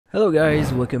Hello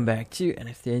guys, welcome back to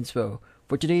NFT Inspo.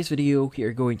 For today's video, we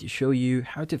are going to show you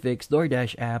how to fix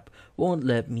DoorDash app won't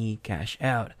let me cash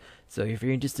out. So if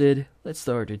you're interested, let's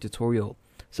start the tutorial.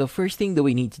 So first thing that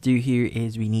we need to do here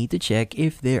is we need to check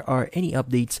if there are any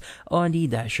updates on the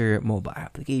Dasher mobile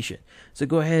application. So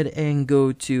go ahead and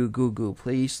go to Google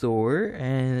Play Store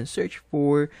and search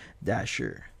for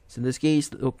Dasher. So in this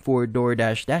case, look for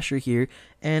DoorDash Dasher here,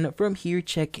 and from here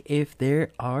check if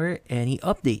there are any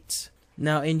updates.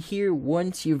 Now in here,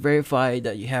 once you verify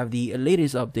that you have the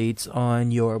latest updates on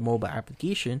your mobile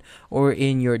application or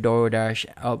in your DoorDash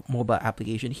mobile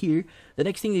application here, the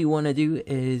next thing you want to do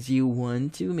is you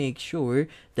want to make sure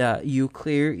that you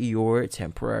clear your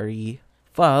temporary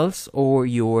files or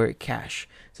your cache.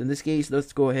 So in this case,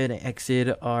 let's go ahead and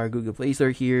exit our Google Play Store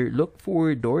here, look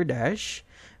for DoorDash,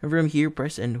 and from here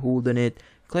press and hold on it,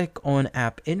 click on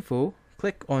app info,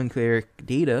 click on clear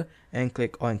data, and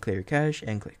click on clear cache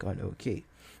and click on OK.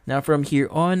 Now from here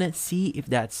on, see if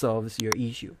that solves your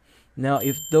issue. Now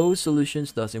if those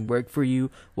solutions doesn't work for you,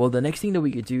 well, the next thing that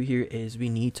we could do here is we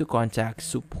need to contact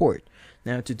support.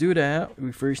 Now to do that,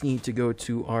 we first need to go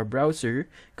to our browser,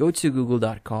 go to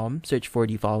google.com, search for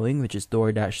the following, which is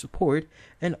DoorDash support,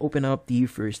 and open up the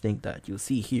first link that you'll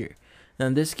see here. Now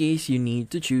in this case, you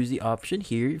need to choose the option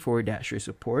here for Dasher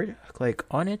support. Click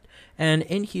on it, and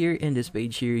in here in this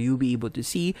page here, you'll be able to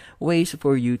see ways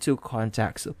for you to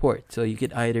contact support. So you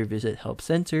could either visit Help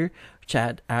Center,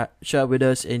 chat with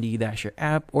us in the Dasher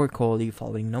app, or call the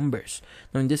following numbers.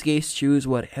 Now in this case, choose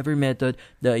whatever method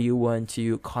that you want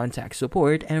to contact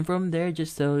support, and from there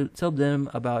just tell them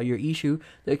about your issue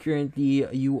that currently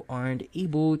you aren't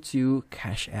able to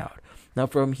cash out. Now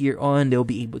from here on, they'll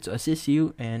be able to assist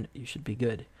you and you should be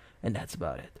good. And that's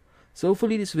about it. So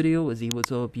hopefully this video was able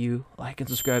to help you. Like and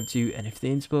subscribe to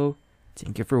NFT Inspo.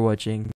 Thank you for watching.